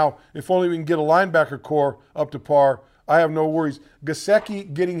with. Now, if only we can get a linebacker core up to par, I have no worries.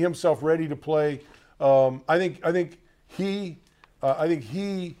 Gesicki getting himself ready to play. I think he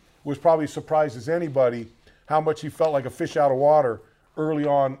was probably surprised as anybody how much he felt like a fish out of water early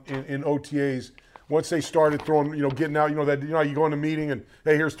on in OTAs. Once they started throwing, getting out, you go in a meeting and,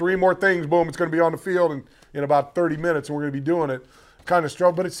 hey, here's 3 more things, boom, it's going to be on the field in about 30 minutes and we're going to be doing it. Kind of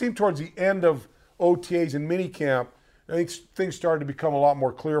struggle. But it seemed towards the end of OTAs and minicamp, I think things started to become a lot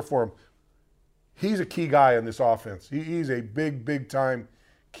more clear for him. He's a key guy in this offense. He's a big time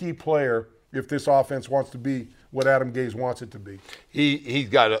key player if this offense wants to be what Adam Gase wants it to be. He's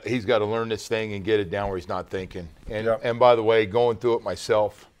got to learn this thing and get it down where he's not thinking. And by the way, going through it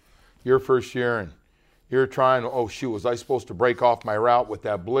myself, your first year and you're trying, oh, shoot, was I supposed to break off my route with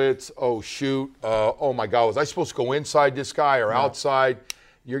that blitz? Oh, shoot. Oh, my God, was I supposed to go inside this guy or outside?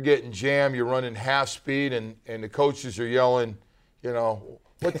 You're getting jammed. You're running half speed, and the coaches are yelling,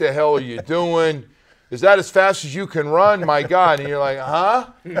 what the hell are you doing? Is that as fast as you can run? My God. And you're like,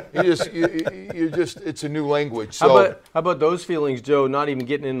 huh? It's a new language. So, how about those feelings, Joe, not even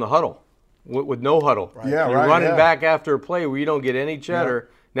getting in the huddle with no huddle? Right. Yeah, you're running back after a play where you don't get any chatter.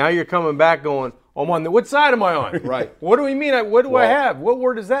 Yeah. Now you're coming back going, what side am I on? Right. What do we mean? What do I have? What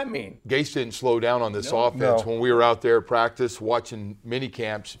word does that mean? Gase didn't slow down on this offense. When we were out there at practice watching mini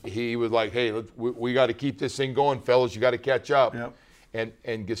camps, he was like, hey, we got to keep this thing going, fellas. You got to catch up. Yep.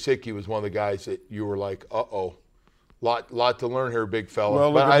 And Gesicki was one of the guys that you were like, uh-oh. Lot to learn here, big fella.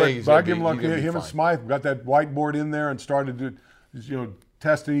 Well, but I think he's going to be fine. Him and Smythe got that whiteboard in there and started to,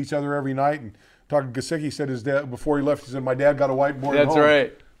 testing each other every night. And talking to Gesicki, said his dad, before he left, he said, my dad got a whiteboard at home. That's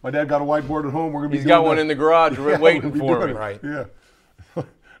right. My dad got a whiteboard at home. We're going to be. He's got one in the garage waiting for him. Right. Yeah.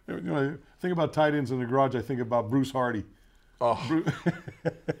 Think about tight ends in the garage. I think about Bruce Hardy. Oh.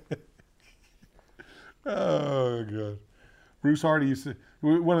 Oh God. Bruce Hardy used to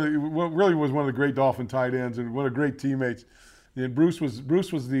really was one of the great Dolphin tight ends and one of the great teammates. And Bruce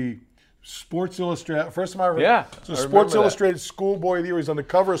was the Sports Illustrated. First time I ever. Yeah. So Sports Illustrated Schoolboy of the Year. He's on the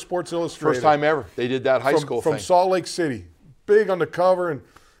cover of Sports Illustrated. First time ever. They did that high school thing. From Salt Lake City. Big on the cover, and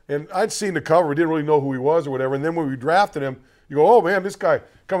I'd seen the cover, didn't really know who he was or whatever. And then when we drafted him, you go, oh man, this guy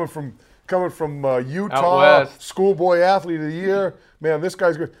coming from Utah, Schoolboy Athlete of the Year. Man, this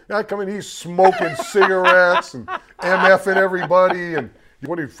guy's good. And I come in, he's smoking cigarettes and MFing everybody, and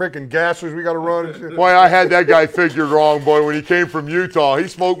what are you freaking gassers we got to run? And shit. Boy, I had that guy figured wrong, boy. When he came from Utah, he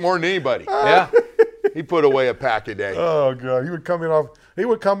smoked more than anybody. Yeah, he put away a pack a day. Oh God, he would come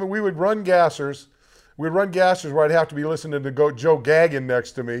in. We would run gassers. We'd run gassers where I'd have to be listening to Joe Gagnon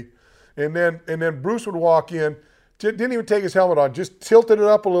next to me. And then Bruce would walk in, didn't even take his helmet on, just tilted it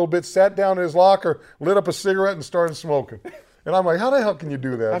up a little bit, sat down in his locker, lit up a cigarette, and started smoking. And I'm like, how the hell can you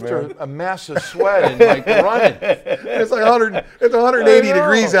do that, After man? a massive sweat and like running. It's like 180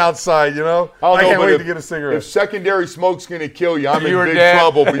 degrees outside, you know? I can't wait to get a cigarette. If secondary smoke's going to kill you, I'm in big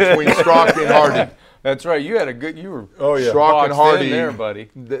trouble between Strzok and Hardy. That's right. You had a good. You were. Strzok and Hardy there, buddy.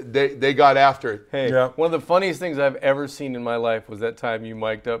 They got after it. Hey, one of the funniest things I've ever seen in my life was that time you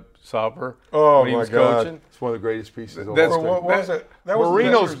mic'd up Sauper when he was coaching. It's one of the greatest pieces of what was it?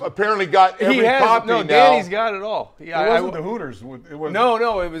 Marino's apparently got every copy now. Danny's got it all. Yeah, it wasn't the Hooters.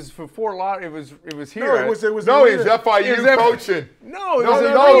 No, it was for Fort Lauderdale. It was here. No, it was FIU coaching. No, it was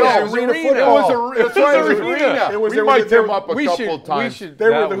Arena football. It was Arena. We mic'd him up a couple of times. They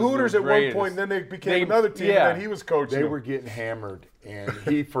were the Hooters at one point, and then they became another team, and then he was coaching. They were getting hammered, and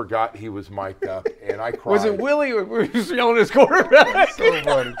he forgot he was mic'd up, and I cried. Was it Willie or were you yelling his quarterback? So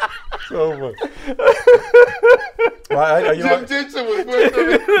funny. So funny. Jim Tunsil was with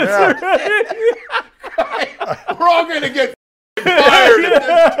him. We're all going to get fired if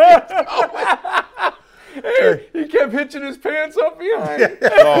this Hey, he kept hitching his pants up behind.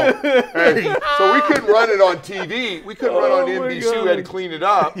 So we couldn't run it on TV. We couldn't run on NBC. We had to clean it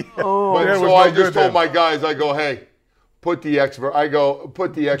up. So I just told my guys, I go, hey, put the X-rated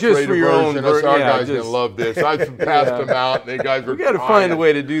version. Our guys going to love this. I passed them out. And the guys were. We got to find a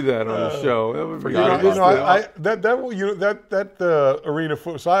way to do that on the show. That arena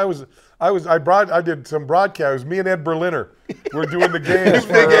football. So I did some broadcasts. Me and Ed Berliner were doing the games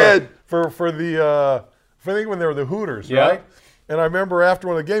for the I think when they were the Hooters, right? And I remember after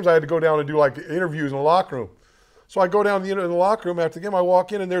one of the games, I had to go down and do like interviews in the locker room. So I go down in the locker room after the game. I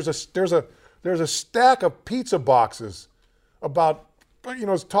walk in and there's a stack of pizza boxes about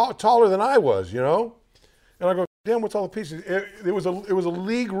taller than I was, you know. And I go, damn, what's all the pieces? It was a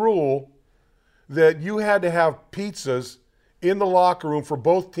league rule that you had to have pizzas in the locker room for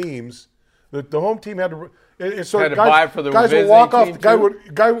both teams. The home team had to. So had to buy for the guys would walk off.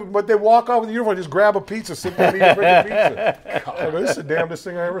 But they walk off with the uniform, just grab a pizza, sit there and eat a freaking pizza. I go, this is the damnedest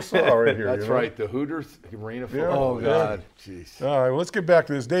thing I ever saw right here. That's right, the Hooters arena football. Oh God, jeez. All right, well, let's get back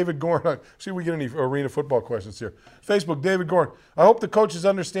to this. David Gorn, see if we get any arena football questions here. Facebook, David Gorn. I hope the coaches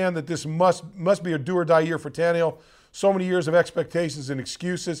understand that this must be a do or die year for Tannehill. So many years of expectations and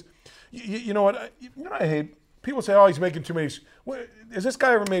excuses. You know what? I hate people say, oh, he's making too many. Has this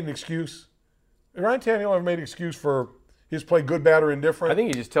guy ever made an excuse? Has Ryan Tannehill ever made an excuse for his play, good, bad, or indifferent? I think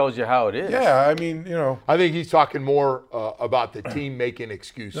he just tells you how it is. Yeah, I mean, you know. I think he's talking more about the team making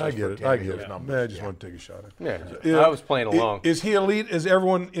excuses. I get it. I just want to take a shot at it. Yeah, I was playing along. Is he elite as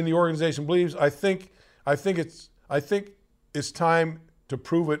everyone in the organization believes? I think it's time to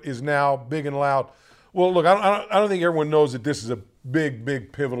prove it is now big and loud. Well, look, I don't think everyone knows that this is a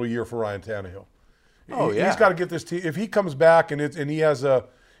big pivotal year for Ryan Tannehill. He's got to get this team. If he comes back and he has a.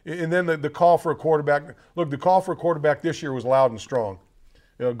 And then the call for a quarterback. Look, the call for a quarterback this year was loud and strong,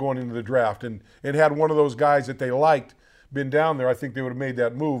 going into the draft. And had one of those guys that they liked been down there, I think they would have made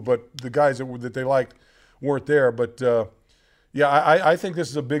that move. But the guys that they liked weren't there. But I think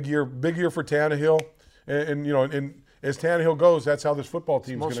this is a big year for Tannehill. And as Tannehill goes, that's how this football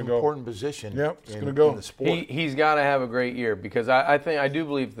team is going to go. Most important position. Yeah, it's going to go. In the sport. He's got to have a great year because I do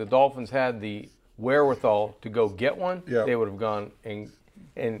believe if the Dolphins had the wherewithal to go get one, they would have gone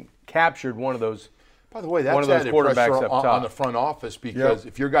and captured one of those. By the way, that's added pressure on the front office because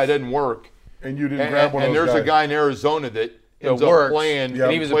if your guy doesn't work and you didn't grab one of those and there's a guy in Arizona that ends up playing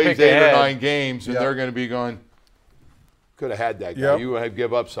and he plays 8 or 9 games and they're going to be going, could have had that guy. You would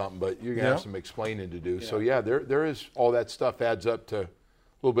give up something, but you're going to have some explaining to do. So there is all that stuff adds up to a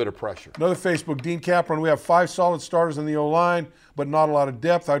little bit of pressure. Another Facebook, Dean Capron. We have 5 solid starters in the O-line, but not a lot of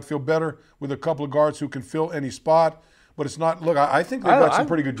depth. I'd feel better with a couple of guards who can fill any spot. But it's not. Look, I think they've got some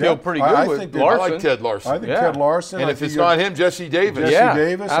pretty good depth. Pretty good with Larson. I like Ted Larson. I think Ted Larson. And if it's not him, Jesse Davis. Jesse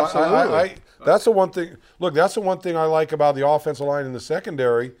Davis. Absolutely. That's the one thing. Look, that's the one thing I like about the offensive line in the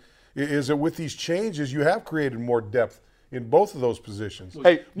secondary is that with these changes, you have created more depth in both of those positions.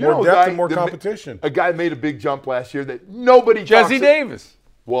 Hey, more depth and more competition. A guy made a big jump last year that nobody. Jesse Davis.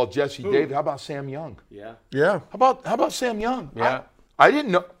 Well, Jesse Davis. How about Sam Young? Yeah. How about Sam Young? Yeah. I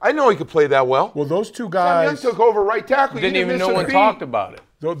didn't know. I know he could play that well. Well, those two guys. Sam Young took over right tackle. Didn't even know one talked about it.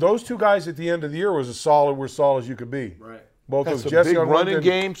 Those two guys at the end of the year were as solid as you could be. Right. Both That's those Jesse big running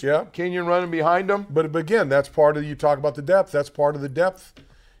games. Yeah. Kenyon running behind them. But again, that's part of you talk about the depth. That's part of the depth.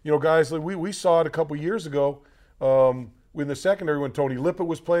 You know, guys, we saw it a couple years ago. In the secondary when Tony Lippett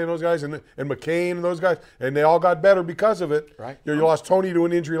was playing those guys and McCain and those guys, and they all got better because of it. Right. You lost Tony to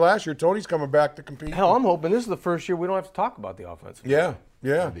an injury last year. Tony's coming back to compete. Hell, I'm hoping this is the first year we don't have to talk about the offense. Yeah.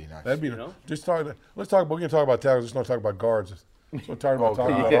 That'd be nice. Let's talk. We're going to talk about tackles. Let's not talk about guards. I'm so tired about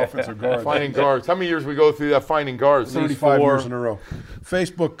talking about offensive guards. Finding guards. How many years we go through that finding guards? 35 years in a row.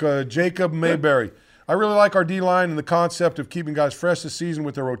 Facebook, Jacob Mayberry. I really like our D-line and the concept of keeping guys fresh this season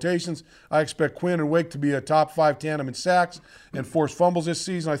with their rotations. I expect Quinn and Wake to be a top 5 tandem in sacks and forced fumbles this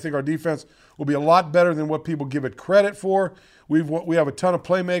season. I think our defense will be a lot better than what people give it credit for. We have a ton of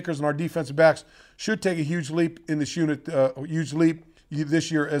playmakers, and our defensive backs should take a huge leap in this unit,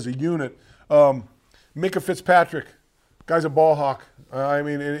 this year as a unit. Minka Fitzpatrick, guy's a ball hawk. I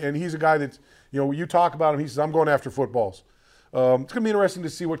mean, and he's a guy that, when you talk about him, he says, I'm going after footballs. It's going to be interesting to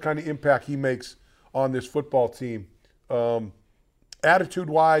see what kind of impact he makes on this football team,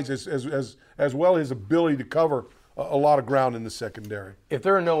 attitude-wise, as well as ability to cover a lot of ground in the secondary. If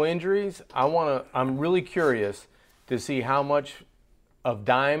there are no injuries, I'm really curious to see how much of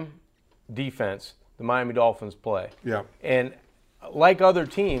dime defense the Miami Dolphins play. Yeah. And like other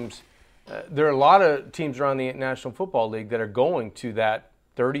teams, there are a lot of teams around the National Football League that are going to that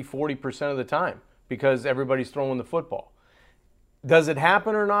 30-40% of the time because everybody's throwing the football. Does it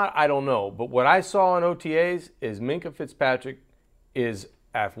happen or not? I don't know. But what I saw in OTAs is Minka Fitzpatrick is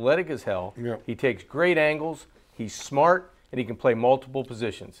athletic as hell. Yeah. He takes great angles. He's smart, and he can play multiple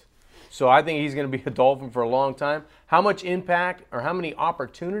positions. So I think he's going to be a Dolphin for a long time. How much impact or how many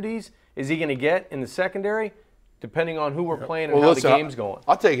opportunities is he going to get in the secondary? Depending on who we're playing and how the game's going.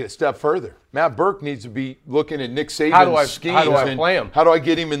 I'll take it a step further. Matt Burke needs to be looking at Nick Saban's schemes. How do I play him? How do I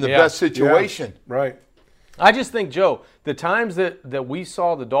get him in the best situation? Yeah. Right. I just think, Joe, the times that we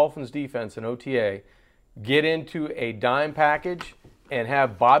saw the Dolphins defense in OTA get into a dime package and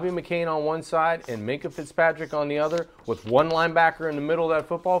have Bobby McCain on one side and Minka Fitzpatrick on the other with one linebacker in the middle of that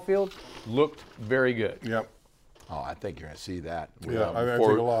football field looked very good. Yep. Oh, I think you're going to see that. Yeah, I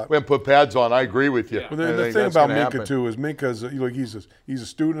think a lot. We haven't put pads on. I agree with you. Yeah. Well, the thing about Minka, too, is Minka's he's a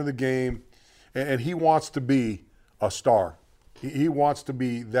student of the game, and he wants to be a star. He wants to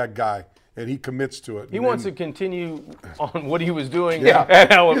be that guy, and he commits to it. He wants to continue on what he was doing Yeah.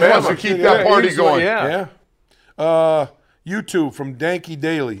 at Alabama. He wants to keep that party going. Yeah. YouTube from Danky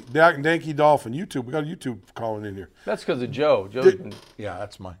Daily, Danky Dolphin. YouTube, we got a YouTube calling in here. That's because of Joe. Yeah,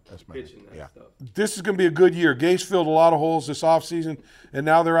 that's my pitching that stuff. This is going to be a good year. Gase filled a lot of holes this offseason, and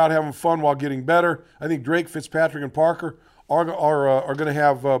now they're out having fun while getting better. I think Drake, Fitzpatrick, and Parker are going to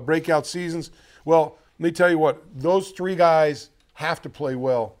have breakout seasons. Well, let me tell you what, those three guys have to play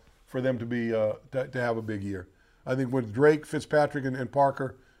well for them to be to have a big year. I think with Drake, Fitzpatrick, and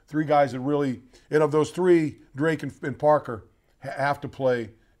Parker, three guys that really, and of those three, Drake and Parker have to play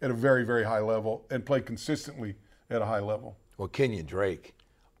at a very, very high level and play consistently at a high level. Well, Kenyon Drake,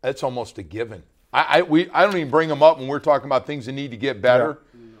 that's almost a given. I don't even bring him up when we're talking about things that need to get better.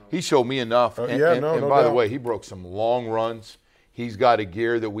 Yeah. He showed me enough. No by doubt. The way, he broke some long runs. He's got a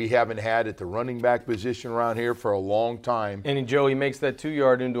gear that we haven't had at the running back position around here for a long time. And Joe, he makes that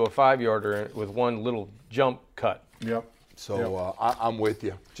 2-yard into a 5-yarder with one little jump cut. Yep. So I'm with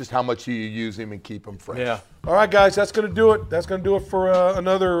you. Just how much do you use him and keep him fresh? Yeah. All right, guys, that's going to do it. That's going to do it for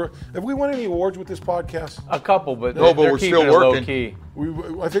another. Have we won any awards with this podcast? A couple, but no, but they're we're keeping still it working. Low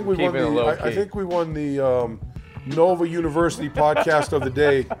key. I think we won the. I think we won the Nova University Podcast of the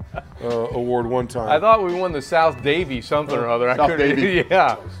Day award one time. I thought we won the South Davy something or other. South Davy.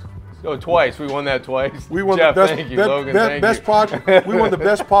 Yeah. Oh, twice. We won that twice. We won Jeff, the best. Thank you. Logan, thank you. We won the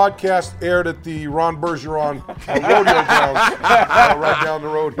best podcast aired at the Ron Bergeron rodeo grounds, right down the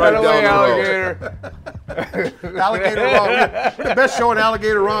road. Right down away, the Alligator. Alligator Ron. We're the best show on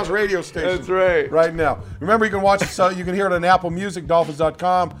Alligator Ron's radio station. That's right. Right now. Remember, you can watch it. You can hear it on Apple Music,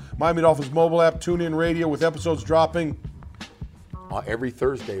 Dolphins.com, Miami Dolphins mobile app, TuneIn Radio, with episodes dropping every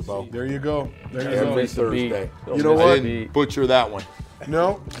Thursday, Bo. There you go. Every Thursday. You know what? I didn't butcher that one.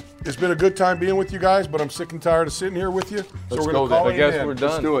 No, it's been a good time being with you guys, but I'm sick and tired of sitting here with you. So we're going to call it. I guess we're done.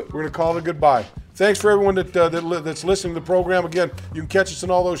 Let's do it. We're going to call it a goodbye. Thanks for everyone that's listening to the program. Again, you can catch us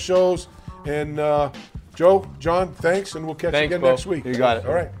on all those shows. And Joe, John, thanks, and we'll catch you again next week. You got it.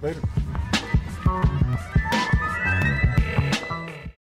 All right, later.